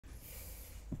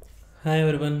Hi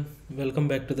everyone, welcome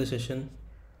back to the session.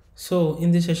 So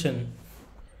in this session,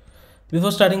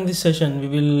 before starting this session, we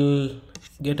will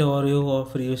get a overview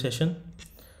of review session.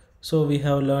 So we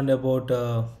have learned about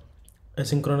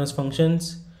asynchronous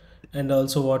functions and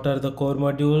also what are the core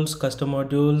modules, custom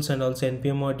modules and also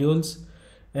NPM modules.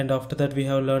 And after that we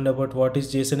have learned about what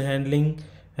is JSON handling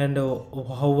and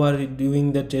how are we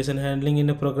doing that JSON handling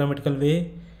in a programmatical way,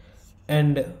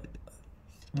 and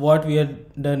what we have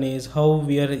done is how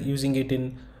we are using it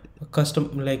in custom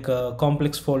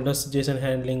complex folders JSON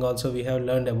handling. Also we have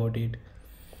learned about it,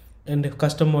 and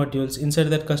custom modules. Inside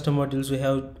that custom modules we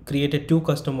have created two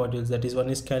custom modules, that is one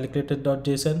is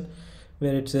calculator.json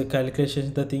where it's a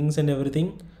calculation the things and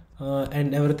everything,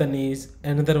 and everything is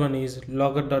another one is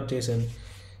logger.json,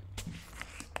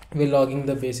 we're logging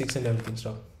the basics and everything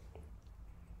stuff.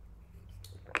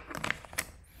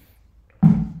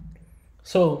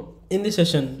 So in this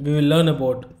session we will learn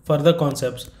about further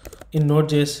concepts in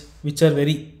Node.js which are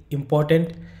very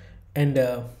important and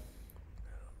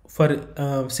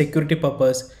for security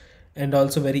purpose, and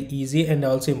also very easy and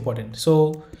also important.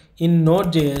 So in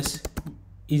Node.js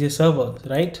is a server,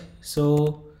 right?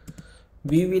 So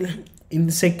we will, in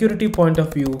the security point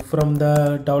of view, from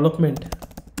the development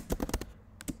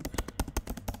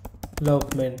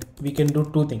we can do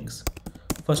two things.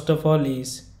 First of all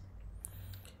is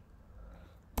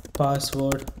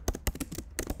password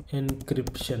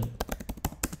encryption,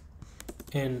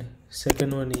 and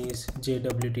second one is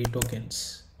JWT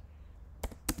tokens,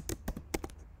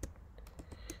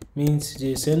 means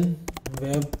JSON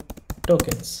web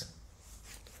tokens.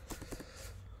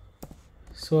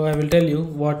 So I will tell you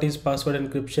what is password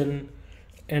encryption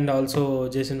and also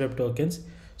JSON web tokens.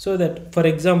 So that, for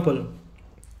example,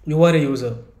 you are a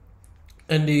user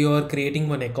and you are creating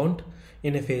one account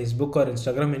in a Facebook or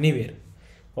Instagram, anywhere.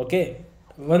 Okay,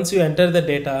 once you enter the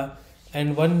data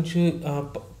and once you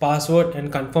password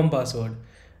and confirm password,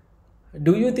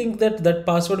 do you think that that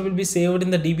password will be saved in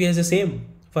the DB as the same?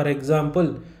 For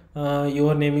example,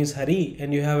 your name is Hari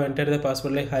and you have entered the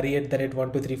password like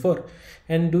Hari@1234,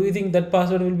 and do you think that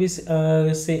password will be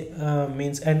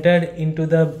means entered into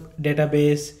the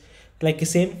database like the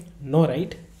same? No,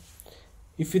 right?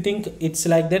 If you think it's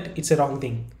like that, it's a wrong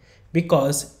thing,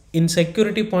 because in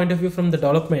security point of view from the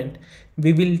development,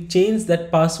 we will change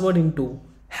that password into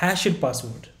hashed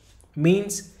password.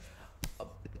 Means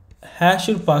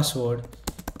hashed password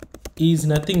is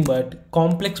nothing but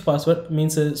complex password,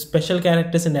 means special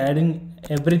characters and adding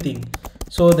everything,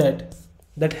 so that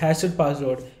that hashed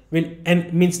password will,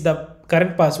 and means the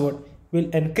current password will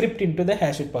encrypt into the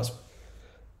hashed password.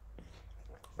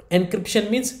 Encryption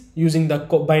means using the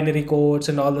binary codes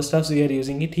and all the stuff we are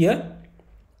using it here,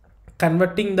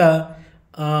 converting the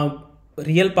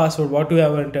real password what you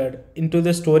have entered into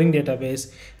the storing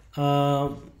database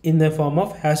in the form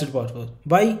of hashed password.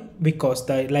 Why? Because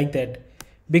like that,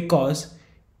 because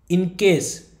in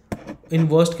case, in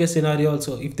worst case scenario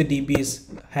also, if the DB is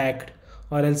hacked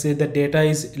or else the data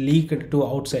is leaked to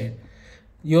outside,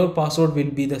 your password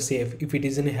will be the safe if it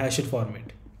is in a hashed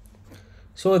format.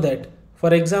 So that,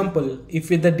 for example, if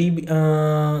with the DB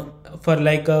for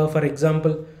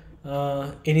example,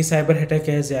 any cyber attack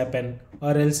has happened,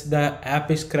 or else the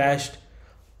app is crashed,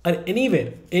 or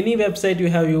anywhere, any website you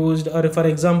have used, or for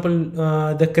example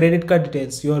the credit card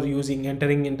details you are using,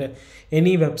 entering into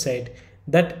any website,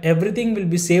 that everything will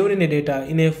be saved in a data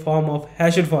in a form of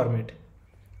hashed format,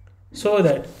 so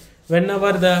that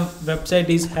whenever the website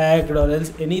is hacked or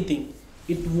else anything,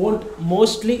 it won't,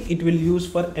 mostly it will use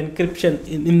for encryption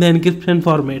in the encryption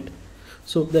format,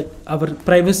 so that our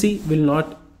privacy will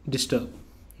not disturb.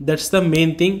 That's the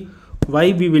main thing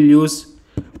why we will use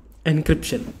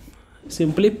encryption,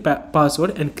 simply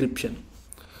password encryption.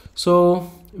 So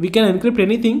we can encrypt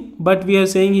anything, but we are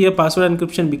saying here password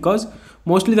encryption because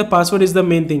mostly the password is the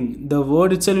main thing. The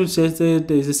word itself says that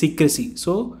there is a secrecy,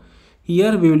 so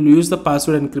here we will use the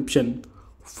password encryption.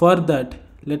 For that,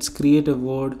 let's create a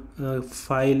word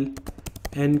file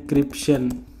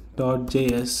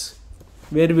encryption.js,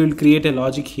 where we will create a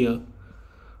logic here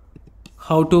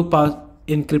how to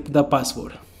encrypt the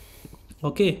password.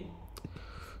 Okay,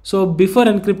 so before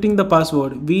encrypting the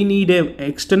password, we need a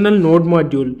external node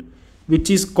module which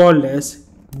is called as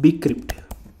bcrypt.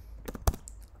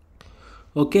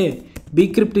 Okay,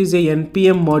 bcrypt is a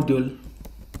npm module.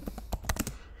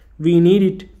 We need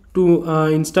it to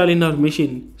install in our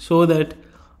machine, so that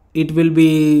it will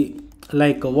be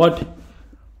like what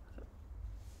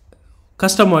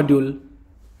custom module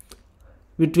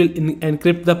which will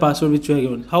encrypt the password which we are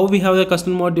given. How we have the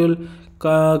custom module,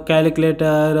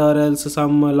 calculator or else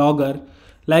some logger,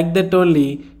 like that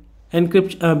only.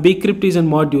 Bcrypt is a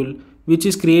module which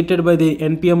is created by the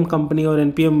npm company or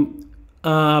npm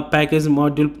package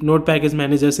module node package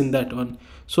managers in that one,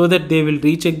 so that they will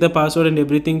recheck the password and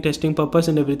everything, testing purpose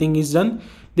and everything is done,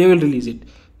 they will release it.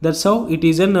 That's how it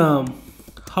is an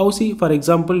how, see, for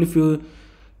example, if you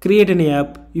create any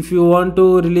app, if you want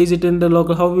to release it in the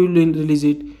local, how will you release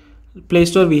it? Play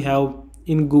Store we have,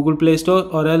 in Google Play Store,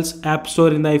 or else App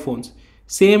Store in the iPhones.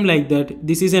 Same like that,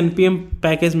 this is npm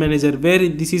package manager, where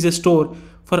this is a store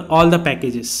for all the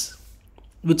packages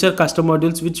which are custom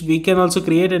modules, which we can also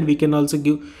create and we can also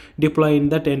deploy in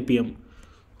that npm.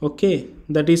 Okay,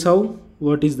 that is how,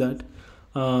 what is that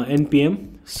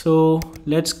npm. So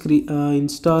let's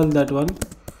install that one,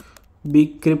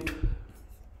 bcrypt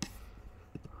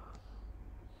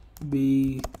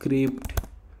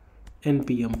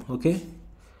npm. Okay,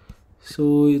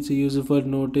 so it's a user for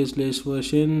notice latest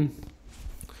version.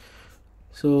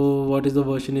 So what is the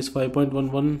version is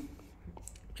 5.11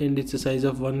 and it's a size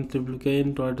of 1 TBK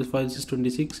and total files is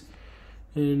 26,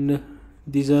 and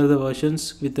these are the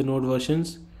versions with the node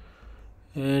versions,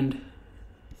 and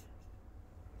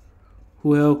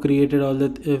who have created all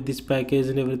that this package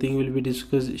and everything will be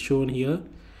discussed, shown here,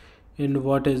 and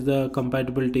what is the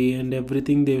compatibility and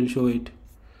everything, they will show it.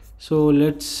 So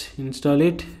let's install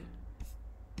it.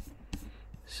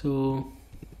 So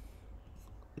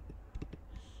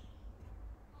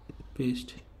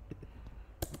paste,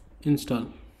 install.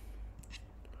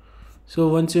 So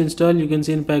once you install, you can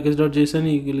see in package.json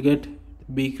you will get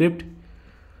bcrypt,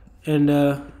 and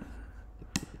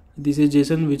this is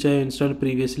JSON which I installed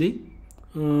previously,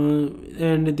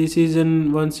 and this is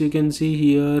in, once you can see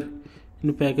here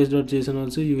in package.json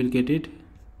also you will get it.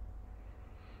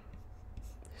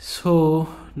 So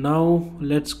now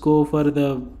let's go for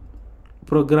the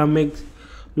programming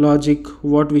logic,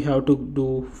 what we have to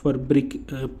do for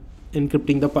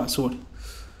encrypting the password.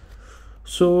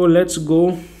 So let's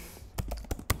go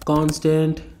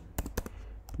constant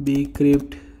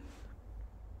bcrypt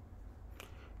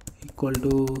equal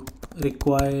to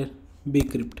require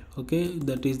bcrypt. Okay,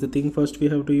 that is the thing first we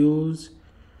have to use.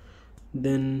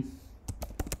 Then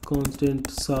constant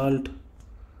salt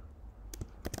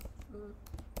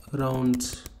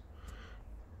rounds.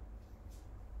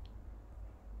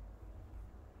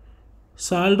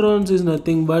 Salt rounds is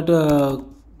nothing but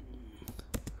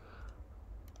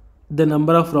the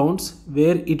number of rounds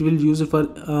where it will use for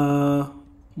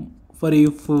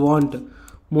if you want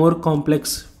more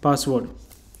complex password.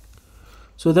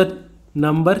 So that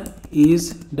number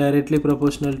is directly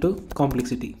proportional to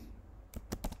complexity.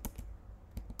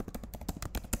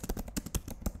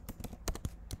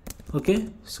 Okay,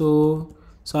 so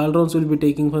salt rounds will be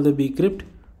taking for the bcrypt,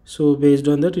 so based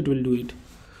on that it will do it.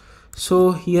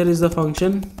 So here is the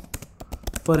function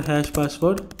for hash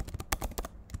password.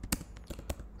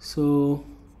 So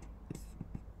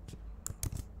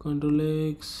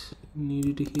Ctrl X,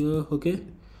 need it here. Okay,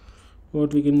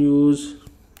 what we can use,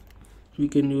 we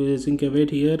can use async await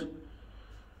here,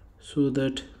 so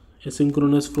that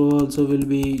asynchronous flow also will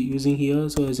be using here.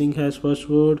 So async hash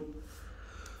password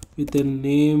with a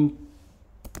name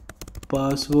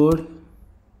password,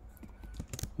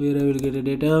 where I will get a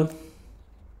data,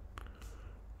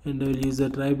 and I will use the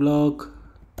try block.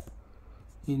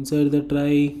 Inside the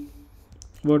try,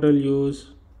 what I'll use,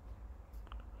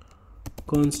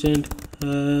 constant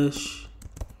hash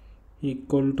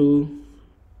equal to,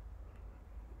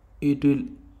 it will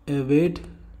await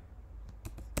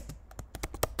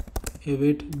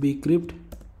bcrypt,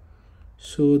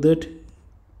 so that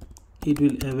it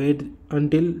will await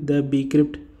until the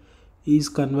bcrypt is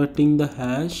converting the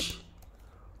hash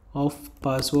of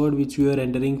password which we are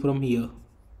entering from here.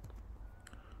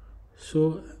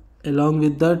 So along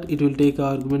with that it will take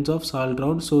arguments of salt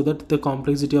round, so that the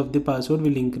complexity of the password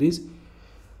will increase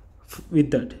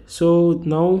with that. So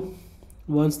now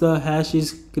once the hash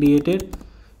is created,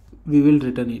 we will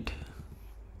return it,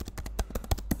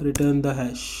 return the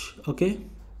hash. Okay,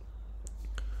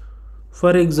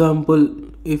 for example,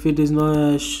 if it is not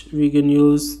hash, we can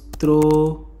use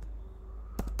throw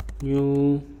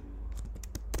new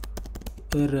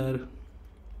error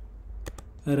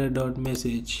dot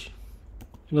message.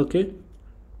 Okay,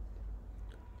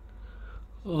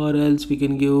 or else we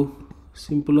can give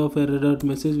simple of error dot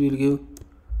message, we'll give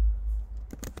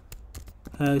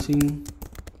hashing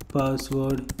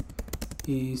password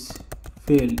is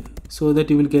failed, so that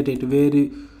you will get it where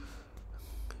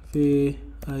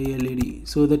ILED,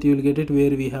 so that you will get it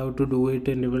where we have to do it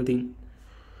and everything.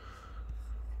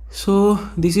 So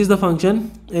this is the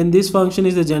function, and this function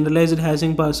is the generalized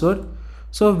hashing password,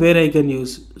 so where I can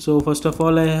use. So first of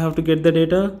all I have to get the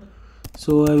data,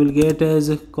 so I will get as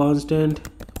a constant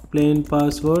plain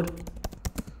password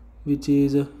which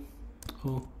is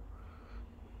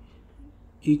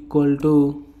equal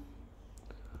to,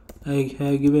 I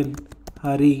have given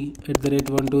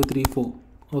hari@1234.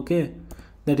 okay,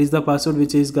 that is the password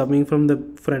which is coming from the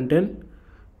front end,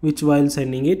 which while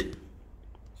sending it.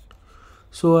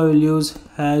 So I will use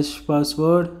hash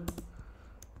password.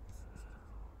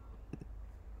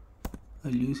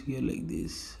 I'll use here like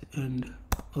this, and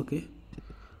okay,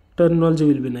 terminology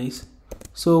will be nice.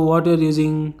 So what you're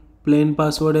using plain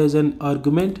password as an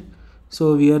argument,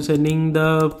 so we are sending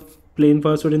the plain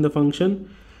password in the function,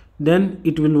 then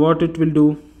it will, what it will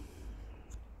do,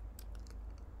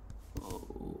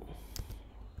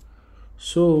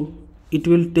 so it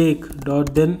will take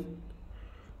dot then,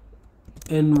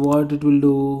 and what it will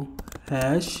do,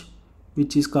 hash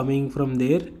which is coming from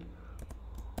there,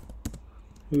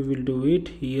 we will do it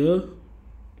here,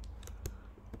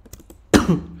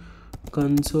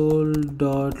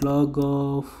 console.log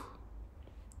of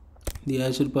the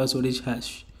hashed password is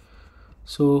hash.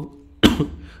 So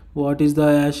what is the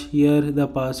hash here? The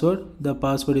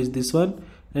password is this one,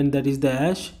 and that is the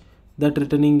hash. That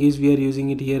returning is, we are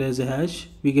using it here as a hash.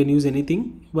 We can use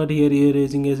anything, but here we are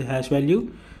using as a hash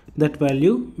value. That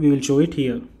value we will show it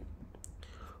here,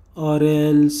 or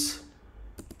else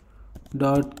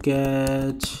dot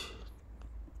catch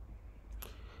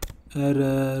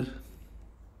error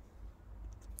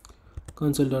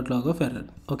console.log of error.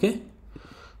 Okay,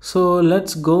 so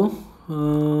let's go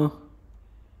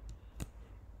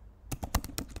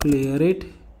clear it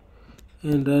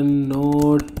and run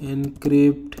node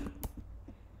encrypt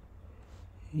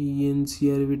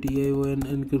encryption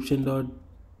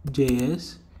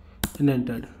encryption.js and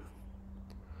entered.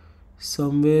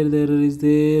 Somewhere the error is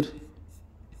there,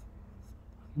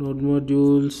 node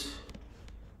modules,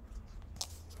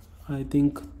 I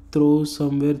think throw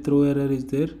error is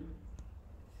there.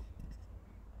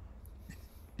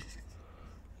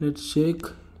 Let's check.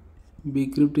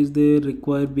 bcrypt is there,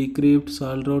 require bcrypt,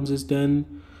 salt rounds is done,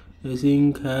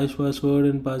 async hash password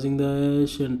and passing the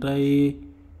hash, and try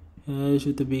hash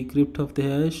with the bcrypt of the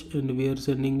hash, and we are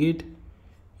sending it,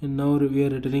 and now we are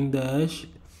returning the hash.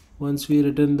 Once we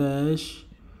return the hash,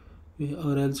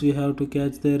 or else we have to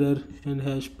catch the error and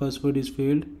hash password is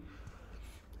failed,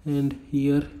 and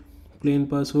here plain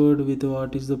password with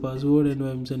what is the password, and I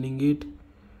am sending it,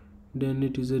 then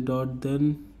it is a dot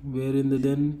then, where in the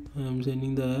then I am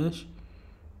sending the hash,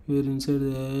 where inside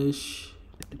the hash,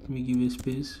 let me give a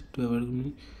space to avoid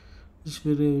me. This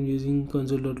where I am using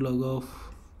console.log of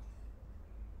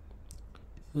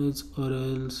else, or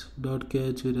else dot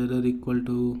catch with error equal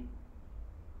to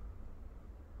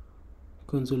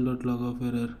console.log of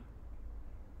error.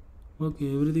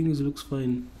 Okay, everything looks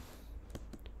fine.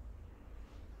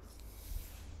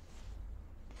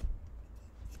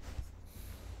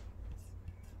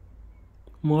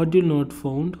 Module not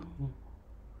found.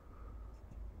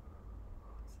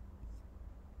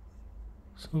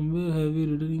 Somewhere have we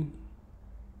returning.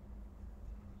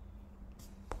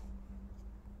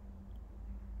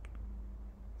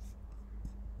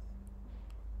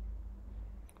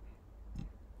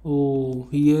 Oh,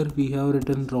 here we have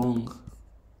written wrong.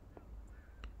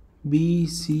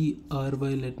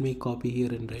 BCRY, let me copy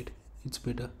here and write, it's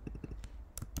better.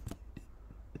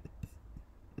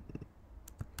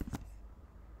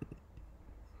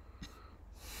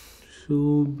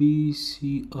 So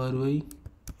BCRY,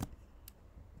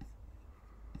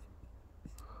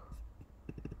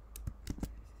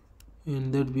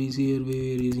 and that BCRY we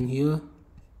are using here.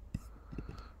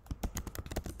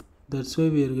 That's why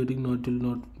we are getting not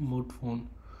found.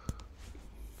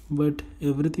 But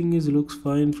everything looks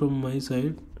fine from my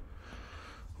side.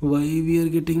 Why we are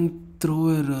getting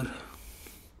throw error?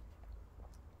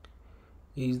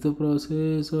 Is the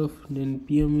process of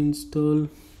npm install.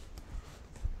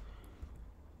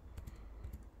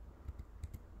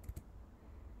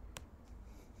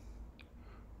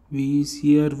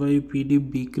 vcry pd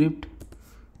bcrypt,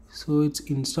 so it's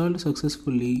installed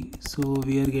successfully, so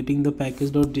we are getting the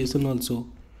package.json also.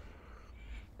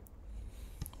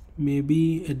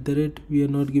 Maybe at the rate we are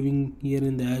not giving here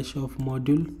in the hash of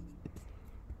module.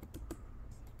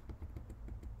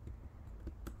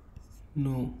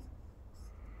 No,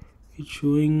 it's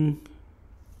showing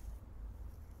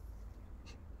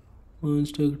MERN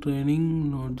stack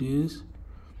training node.js,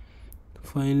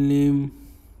 file name.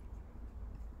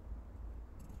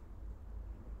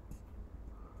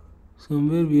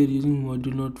 Somewhere we are using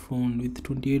module not found with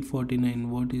 2849.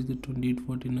 What is the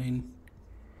 2849?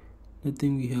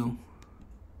 Nothing we have.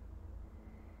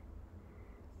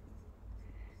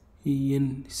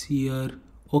 ENCR.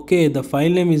 Okay, the file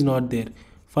name is not there.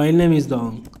 File name is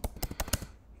wrong.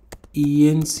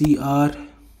 ENCR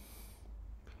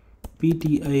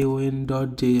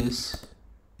ption.js.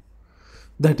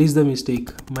 That is the mistake,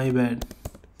 my bad.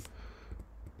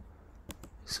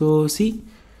 So see,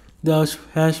 the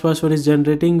hash password is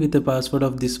generating with the password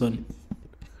of this one,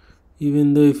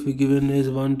 even though if we given as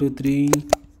 1 2 3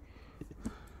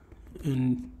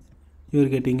 and you're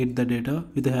getting it the data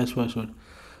with the hash password.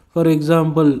 For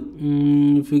example,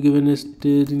 if you given a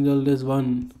string as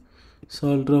 1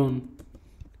 salt round,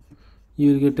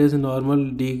 you will get as a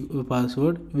normal D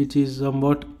password, which is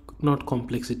somewhat not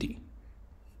complexity.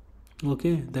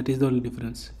 Okay, that is the only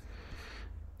difference.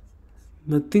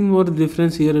 Nothing more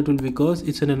difference here it will, because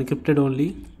it's an encrypted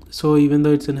only. So even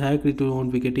though it's an hack, it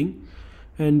won't be getting.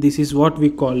 And this is what we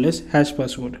call as hash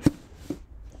password.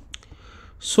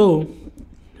 So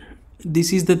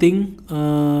this is the thing,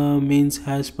 means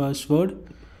hash password.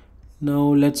 Now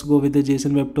let's go with the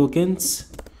JSON Web Tokens.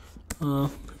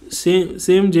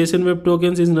 Same JSON Web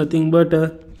Tokens is nothing but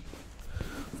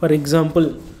for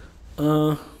example,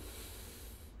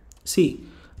 see,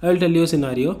 I'll tell you a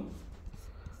scenario.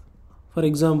 For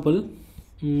example,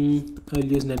 I'll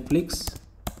use Netflix.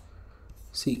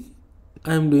 See,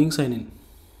 I am doing sign in.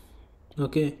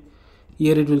 Okay,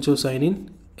 here it will show sign in,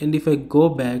 and if I go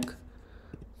back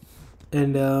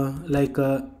and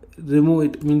remove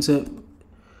it, means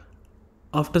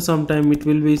after some time it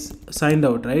will be signed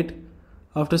out, right?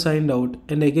 After signed out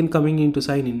and again coming into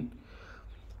sign in,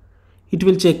 it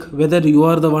will check whether you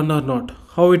are the one or not.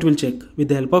 How it will check? With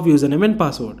the help of username and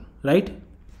password, right?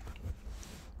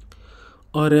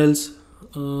 Or else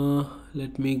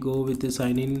let me go with the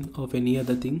sign in of any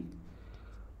other thing.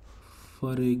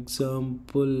 For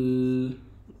example,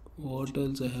 what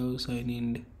else I have sign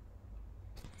in?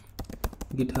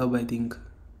 GitHub, I think.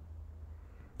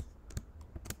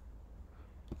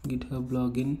 GitHub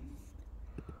login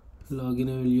I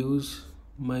will use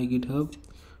my GitHub.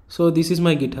 So this is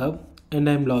my GitHub and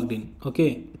I am logged in.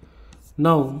 Okay,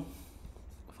 now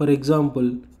for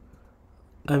example,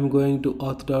 I am going to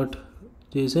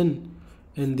auth.json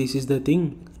and this is the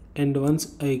thing, and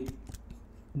once I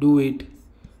do it,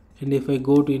 and if I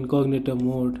go to incognito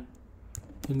mode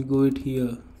and go it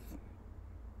here,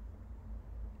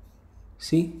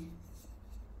 see,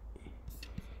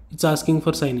 it's asking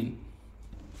for sign in.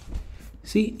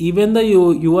 See, even the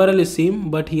URL is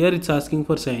same, but here it's asking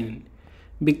for sign in,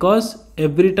 because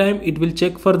every time it will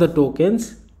check for the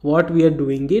tokens what we are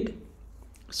doing it,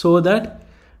 so that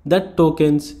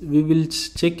tokens we will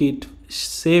check it,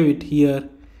 save it here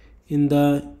in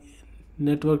the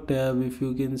network tab. If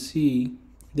you can see,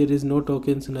 there is no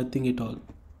tokens, nothing at all.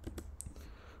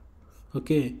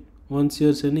 Okay, once you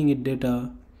are sending it data,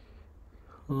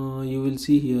 you will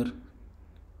see here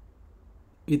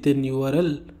with an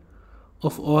URL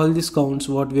of all these counts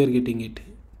what we are getting it,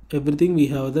 everything we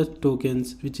have the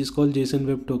tokens, which is called JSON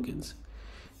Web Tokens.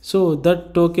 So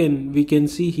that token we can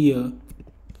see here,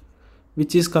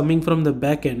 which is coming from the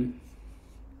backend,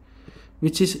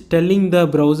 which is telling the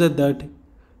browser that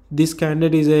this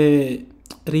candidate is a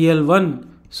real one,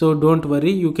 so don't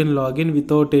worry, you can log in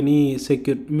without any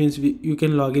means you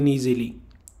can log in easily.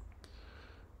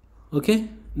 Okay,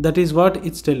 that is what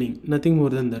it's telling, nothing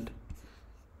more than that.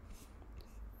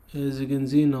 As you can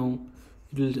see now,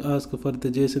 it will ask for the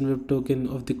JSON Web Token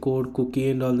of the code, cookie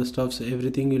and all the stuff, so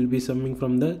everything will be summing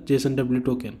from the JSON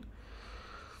token.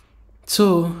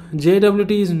 So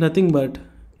JWT is nothing but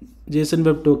JSON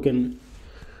Web Token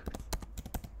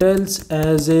tells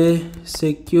as a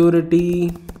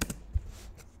security,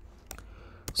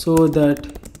 so that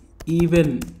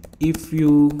even if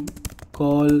you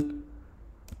call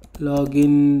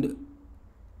login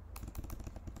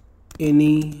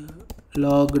any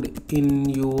logged in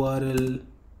URL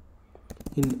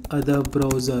in other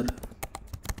browser,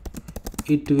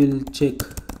 it will check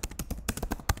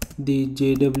the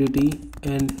JWT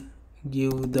and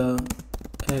give the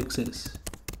access.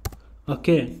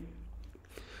 Okay,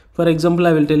 for example,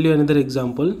 I will tell you another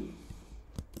example.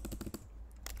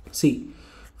 See,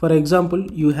 for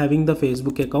example, you having the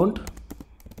Facebook account,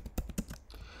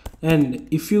 and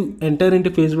if you enter into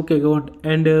Facebook account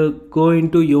and go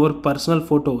into your personal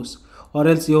photos or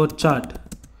else your chart,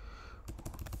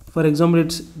 for example,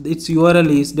 its URL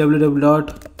is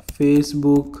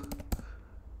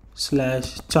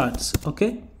www.facebook/charts.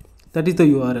 okay, that is the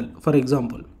URL, for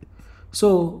example.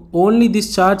 So only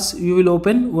these charts you will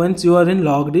open once you are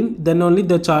logged in, then only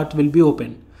the chart will be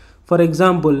open. For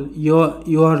example, you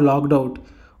are logged out,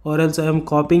 or else I am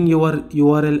copying your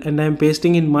URL and I am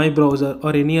pasting in my browser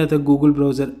or any other Google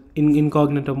browser in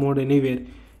incognito mode anywhere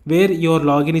where your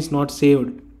login is not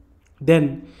saved.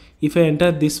 Then if I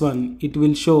enter this one, it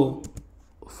will show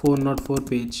 404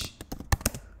 page,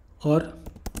 or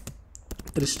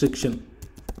restriction,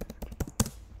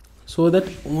 so that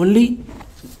only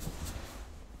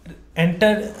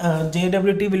enter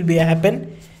JWT will be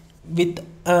happen with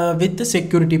the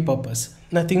security purpose,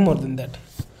 nothing more than that.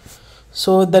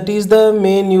 So that is the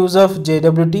main use of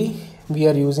JWT, we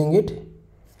are using it.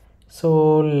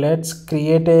 So let's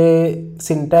create a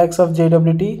syntax of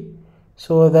JWT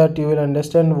so that you will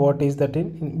understand what is that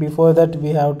in. Before that, we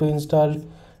have to install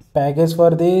package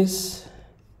for this,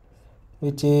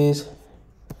 which is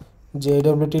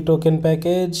JWT token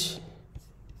package.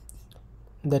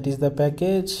 That is the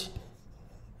package,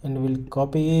 and we'll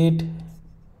copy it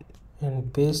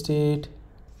and paste it,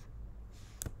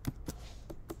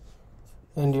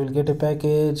 and you will get a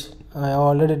package. I have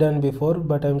already done before,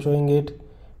 but I'm showing it.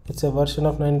 It's a version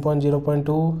of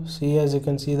 9.0.2. see, as you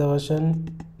can see the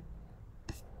version,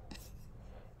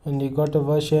 and you got a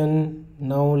version.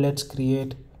 Now let's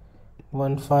create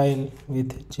one file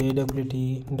with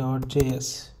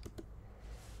jwt.js.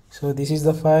 so this is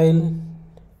the file.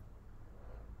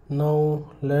 Now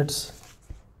let's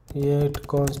create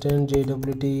constant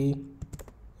jwt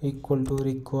equal to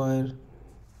require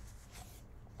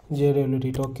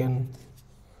JWT token,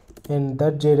 and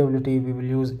that JWT we will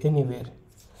use anywhere.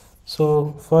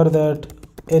 So for that,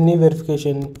 any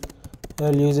verification,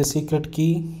 I'll use a secret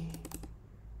key.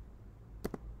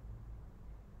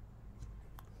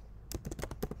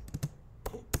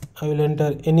 I will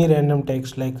enter any random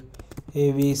text like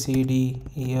A, B, C, D,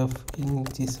 E, F in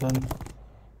this one.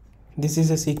 This is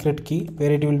a secret key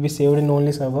where it will be saved in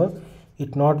only server,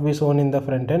 it not be shown in the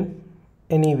front end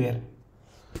anywhere.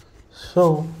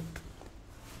 So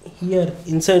here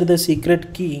inside the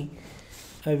secret key,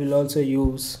 I will also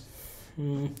use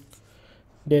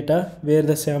data, where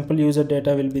the sample user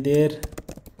data will be there,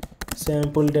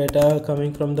 sample data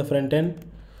coming from the front end.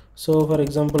 So for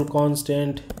example,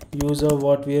 constant user,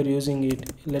 what we are using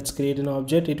it, let's create an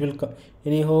object. It will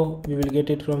anyhow we will get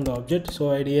it from the object.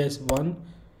 So id is 1,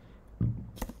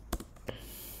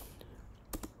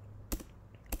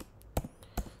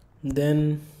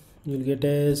 then you'll get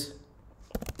as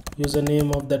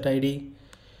username of that id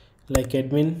like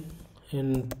admin,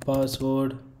 and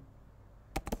password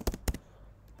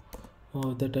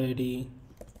of that id,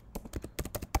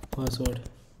 password.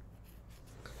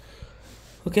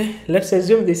 Okay, let's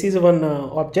assume this is one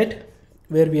object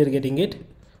where we are getting it.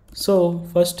 So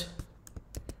first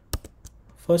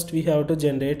we have to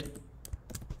generate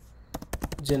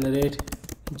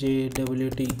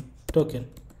JWT token.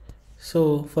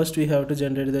 So first we have to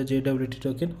generate the JWT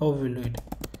token. How we will do it?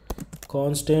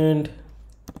 Constant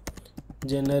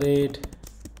generate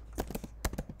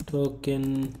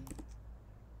token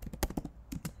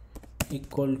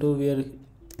equal to, we are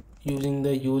using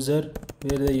the user,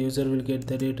 where the user will get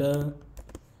the data,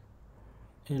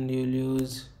 and you will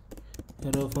use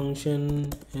arrow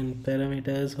function and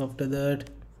parameters. After that,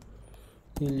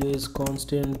 you'll use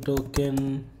constant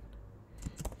token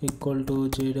equal to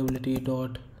JWT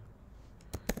dot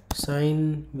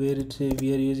sign, where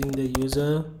we are using the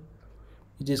user,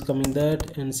 which is coming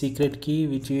that, and secret key,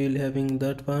 which we will having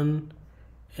that one.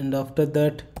 And after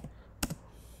that,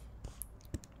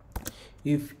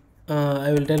 if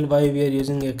I will tell why we are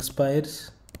using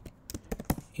expires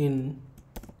in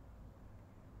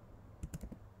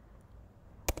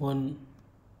 1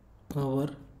 hour.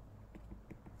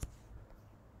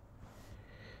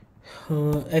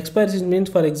 Expires means,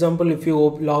 for example, if you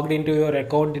logged into your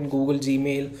account in Google,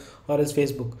 Gmail or else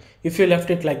Facebook, if you left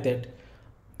it like that,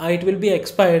 it will be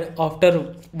expired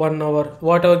after 1 hour,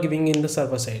 whatever giving in the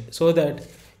server side, so that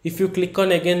if you click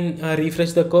on again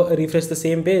refresh the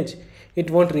same page, it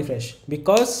won't refresh,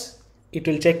 because it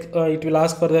will check, it will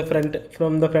ask for the front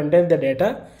end the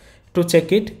data to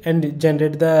check it and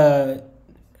generate the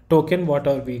token, what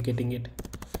are we getting it.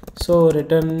 So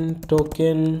return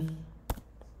token,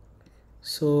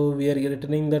 so we are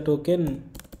returning the token.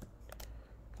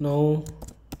 Now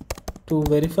to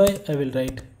verify, I will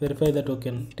write verify the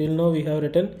token. Till now we have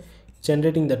written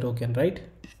generating the token, right?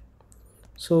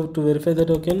 So to verify the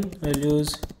token, I'll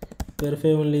use verify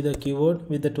only the keyword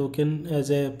with the token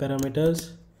as a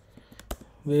parameters,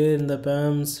 where in the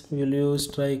params we will use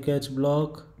try catch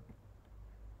block,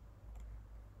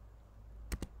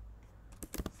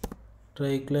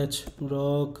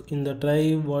 in the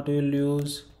try, what we will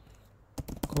use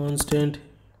constant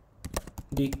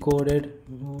decoded,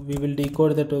 we will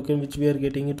decode the token which we are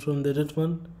getting it from that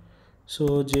one.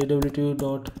 So jwt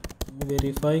dot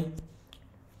verify,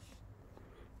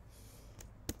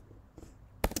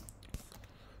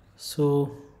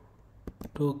 so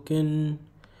token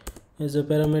as a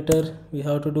parameter we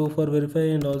have to do for verify,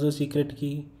 and also secret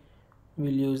key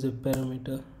will use a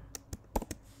parameter.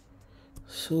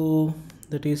 So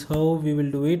that is how we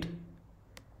will do it.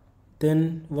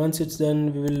 Then once it's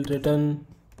done, we will return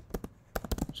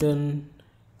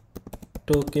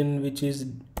token which is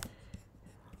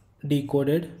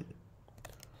decoded.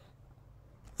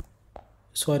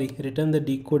 Sorry, return the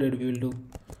decoded we will do,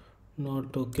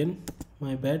 not token,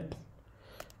 my bad.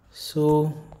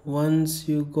 So once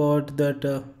you got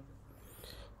that,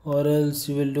 or else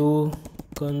you will do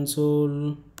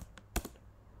console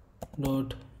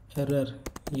dot error.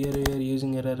 Here we are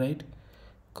using error, right?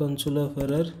 Console of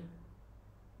error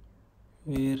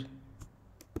where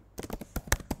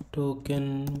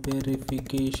token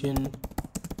verification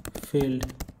failed,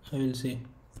 I will say.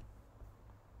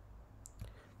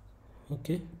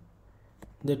 Okay,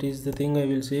 that is the thing I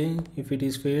will say if it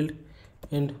is failed.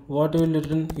 And what will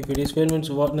return if it is failed means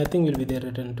what, nothing will be there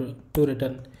return to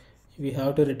return. We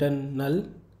have to return null.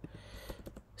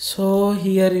 So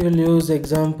here you will use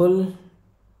example.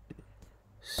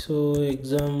 So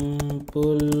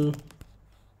example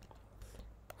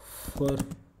for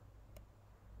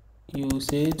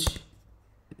usage.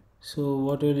 So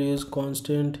what will use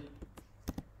constant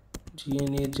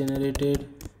GNA generated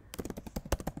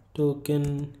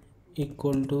token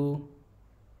equal to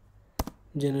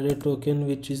generate token,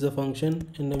 which is the function,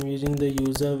 and I'm using the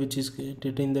user which is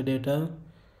getting the data.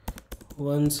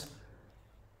 Once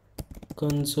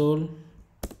console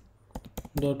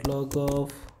dot log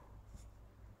of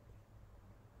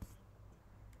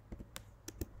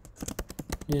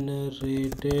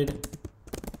generated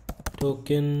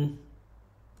token,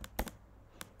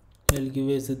 I'll give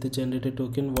as the generated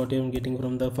token what I am getting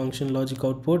from the function logic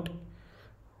output.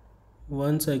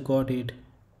 Once I got it,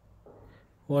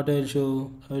 what I'll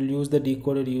show, I will use the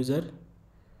decoded user.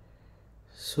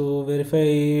 So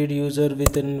verified user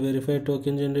within verified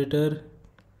token generator,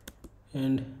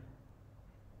 and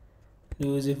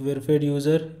use if verified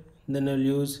user, then I'll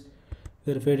use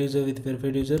verified user with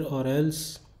verified user, or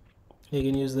else I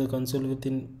can use the console with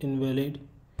invalid.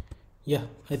 Yeah,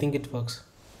 I think it works.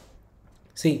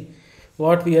 See,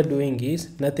 what we are doing is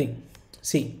nothing.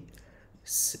 See,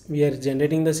 we are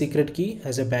generating the secret key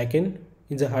as a backend.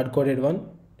 It's a hard-coded one,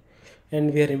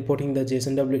 and we are importing the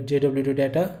JW2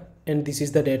 data, and this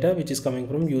is the data which is coming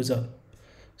from user.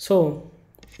 So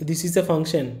this is the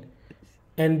function,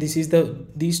 and this is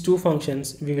these two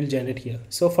functions we will generate here.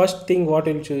 So first thing what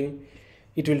it will show you,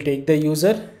 it will take the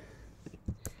user,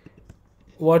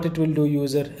 what it will do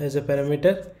user as a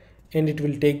parameter, and it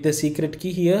will take the secret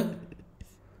key here.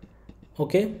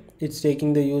 Okay, it's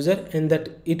taking the user, and that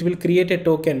it will create a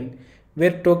token,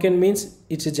 where token means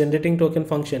it's a generating token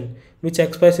function which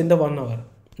expires in the 1 hour.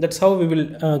 That's how we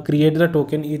will create the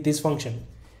token in this function.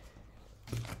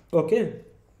 Okay,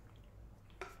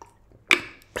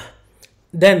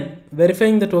 then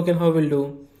verifying the token, how we'll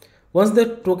do, once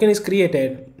the token is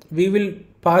created, we will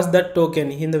pass that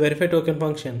token in the verify token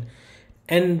function,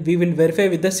 and we will verify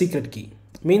with the secret key.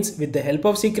 Means with the help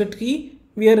of secret key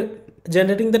we are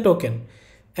generating the token,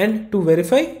 and to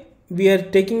verify we are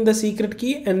taking the secret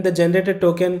key and the generated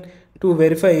token to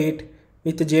verify it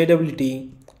with the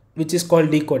JWT, which is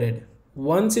called decoded.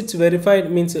 Once it's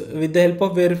verified, means with the help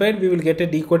of verified we will get a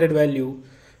decoded value,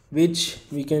 which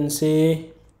we can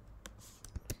say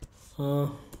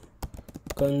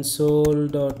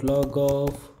console.log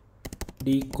of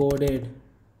decoded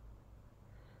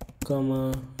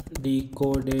comma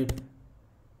decoded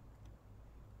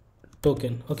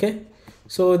token. Okay,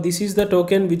 so this is the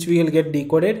token which we will get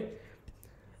decoded,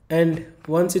 and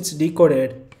once it's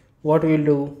decoded, what we will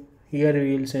do here,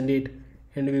 we will send it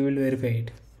and we will verify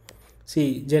it.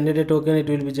 See, generated token, it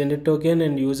will be generated token,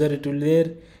 and user it will be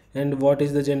there, and what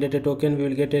is the generated token, we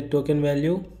will get a token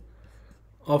value.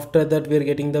 After that we are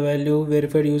getting the value.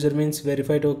 Verified user means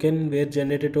verified token, where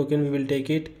generated token we will take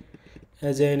it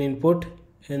as an input,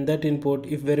 and that input,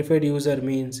 if verified user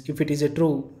means if it is a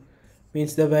true,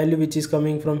 means the value which is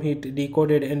coming from it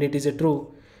decoded and it is a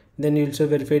true, then you will show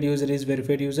verified user is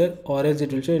verified user, or else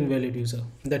it will show invalid user.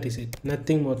 That is it,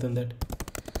 nothing more than that.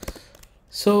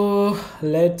 So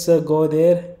let's go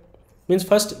there. Means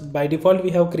first, by default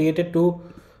we have created two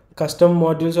custom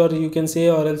modules, or you can say,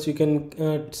 or else you can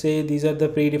say these are the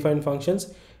predefined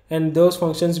functions, and those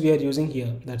functions we are using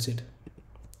here. That's it.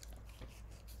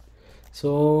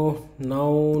 So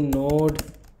now node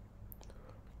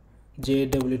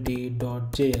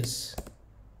jwt.js.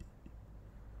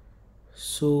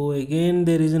 So again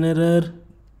there is an error,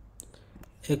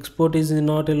 export is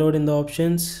not allowed in the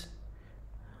options.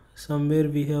 Somewhere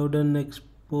we have done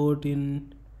export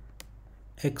in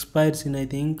expires in, I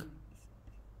think,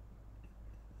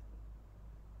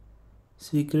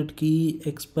 secret key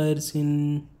expires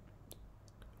in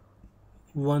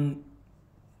 1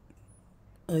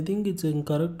 I think it's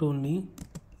incorrect only.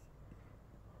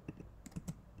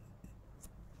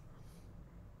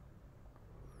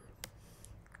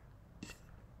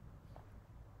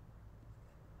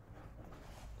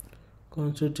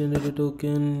 Constant generate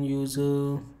token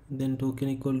user, then token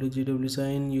equal to GW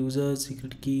sign user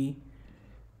secret key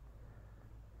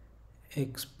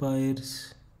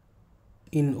expires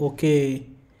in. Okay,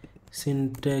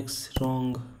 syntax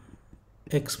wrong,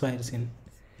 expires in.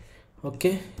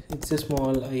 Okay, it's a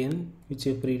small in which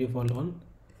is a pre-default one.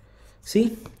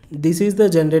 See, this is the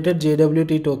generated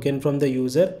JWT token from the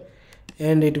user,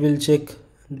 and it will check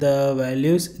the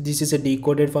values. This is a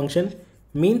decoded function,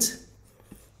 means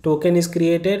token is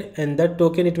created and that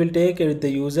token it will take with the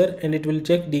user and it will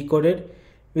check decoded,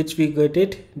 which we get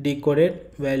it decoded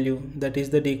value. That is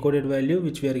the decoded value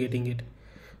which we are getting it.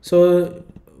 So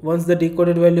once the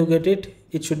decoded value get it,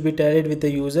 it should be tallied with the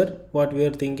user what we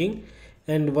are thinking,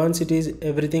 and once it is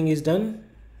everything is done,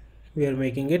 we are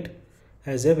making it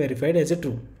as a verified as a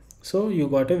true. So you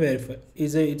got a verified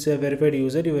it's a verified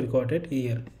user, you will got it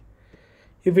here.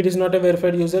 If it is not a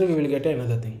verified user, we will get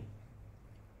another thing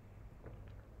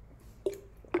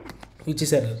which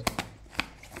is error.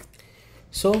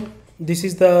 So this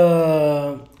is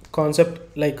the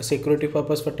concept, like security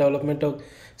purpose for development of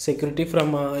security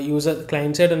from user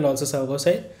client side and also server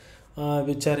side,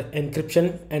 which are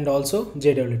encryption and also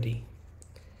JWT.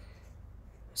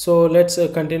 So let's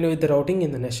continue with the routing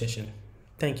in the next session.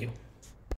 Thank you.